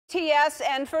BTS,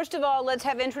 and first of all, let's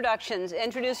have introductions.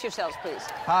 Introduce yourselves, please.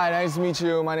 Hi, nice to meet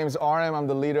you. My name is RM. I'm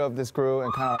the leader of this crew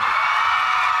and kind of...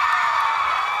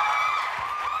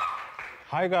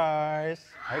 Hi, guys.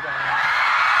 Hi, guys.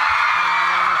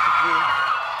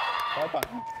 Bye-bye.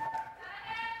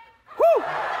 Woo!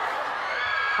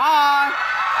 Hi!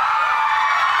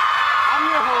 I'm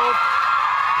your Hope.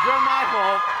 You're my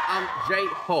Hope. I'm J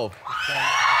Hope.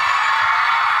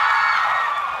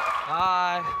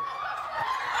 Hi.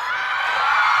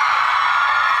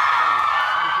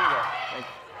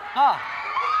 Ah.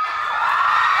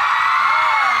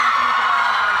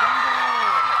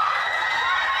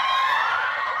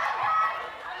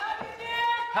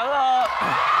 Hello.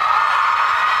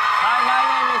 Hi, my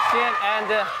name is Jin and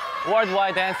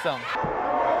worldwide handsome.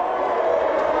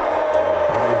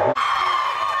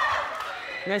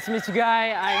 Nice to meet you,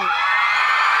 guy. I'm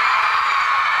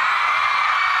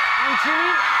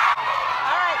Jimmy.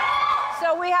 All right.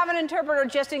 So we have an interpreter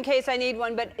just in case I need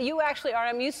one, but you actually,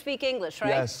 RM, you speak English, right?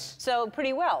 Yes. So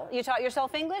pretty well. You taught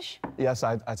yourself English? Yes,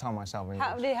 I taught myself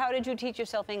English. How did you teach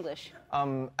yourself English?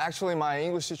 Actually, my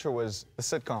English teacher was the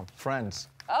sitcom, Friends.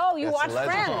 Oh, you It's watched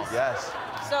Friends? Yes.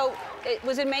 So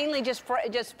was it mainly just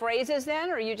phrases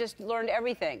then, or you just learned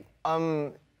everything?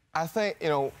 I think, you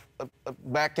know,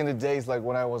 back in the days, like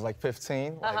when I was like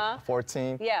 15, like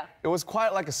 14, yeah, it was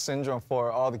quite like a syndrome for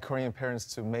all the Korean parents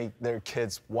to make their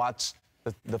kids watch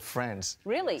the Friends.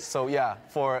 Really? So yeah,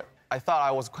 I thought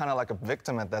I was kind of like a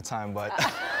victim at that time, but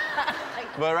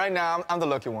but right now I'm the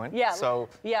lucky one. Yeah. So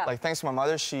yeah, like thanks to my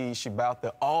mother, she bought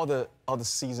all the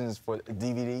seasons for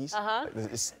DVDs.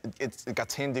 It got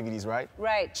 10 DVDs, right?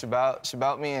 Right. She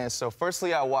bought me, and so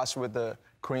firstly I watched with the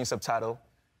Korean subtitle.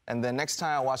 And then next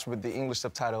time I watched with the English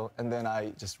subtitle, and then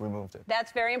I just removed it.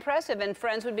 That's very impressive, and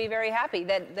Friends would be very happy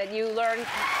that you learned.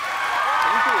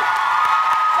 Thank you.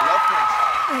 I love Friends.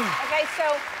 Okay,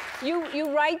 so you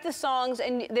write the songs,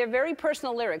 and they're very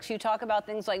personal lyrics. You talk about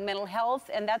things like mental health,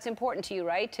 and that's important to you,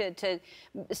 right? To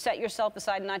set yourself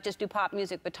aside and not just do pop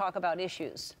music, but talk about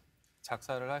issues.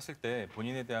 작사를 하실 때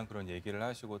본인에 대한 그런 얘기를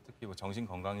하시고 특히 뭐 정신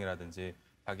건강이라든지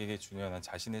자기에게 중요한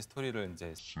자신의 스토리를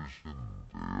이제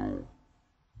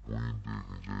That's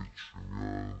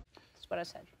what I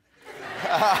said.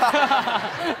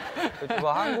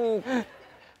 뭐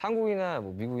한국이나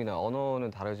뭐 미국이나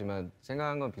언어는 다르지만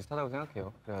생각한 건 비슷하다고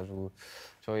생각해요. 그래가지고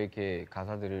저희 이렇게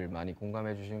가사들을 많이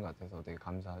공감해 주시는 것 같아서 되게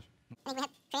감사하죠. I think we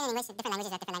have Korean and English, different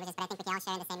languages are different languages, but I think we can all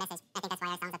share the same message. I think that's why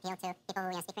our songs appeal to people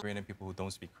who speak Korean and people who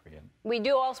don't speak Korean. We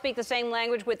do all speak the same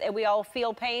language. We all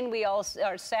feel pain. We all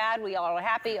are sad. We all are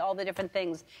happy. All the different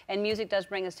things. And music does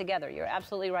bring us together. You're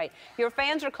absolutely right. Your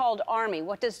fans are called ARMY.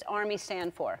 What does ARMY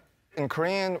stand for? In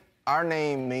Korean, our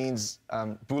name means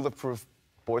Bulletproof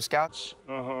Boy Scouts.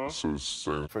 So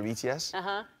for BTS.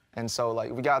 And so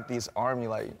like we got these ARMY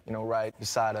like right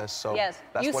beside us. So yes,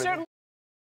 that's you what certainly.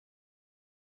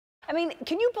 I mean,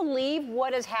 can you believe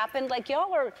what has happened? Like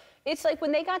y'all are. It's like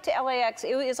when they got to LAX,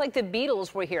 it's like the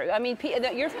Beatles were here. I mean,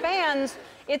 your fans.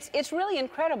 It's really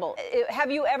incredible.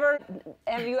 Have you ever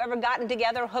gotten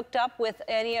together, hooked up with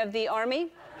any of the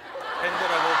ARMY?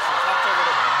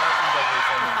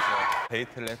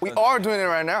 We are doing it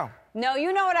right now. No,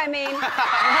 you know what I mean.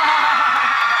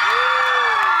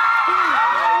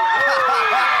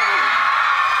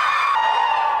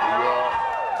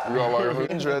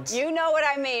 You know what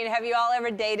I mean. Have you all ever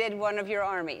dated one of your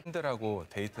ARMY? 팬들하고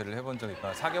데이트를 해본 적이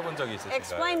있거나 사귀어본 적이 있으신가요?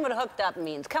 Explain what hooked up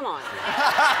means. Come on.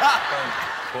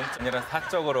 아니라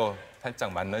사적으로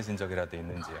살짝 만나신 적이라도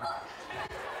있는지요?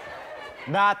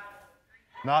 Not.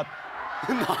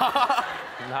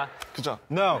 그죠?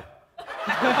 No.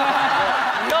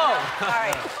 No. All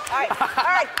right.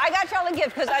 I got y'all a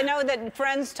gift because I know that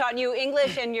Friends taught you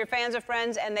English and you're fans of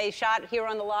Friends and they shot here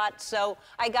on the lot. So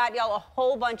I got y'all a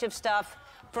whole bunch of stuff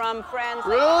from Friends.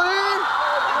 Really? Oh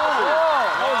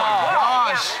my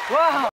gosh. Wow.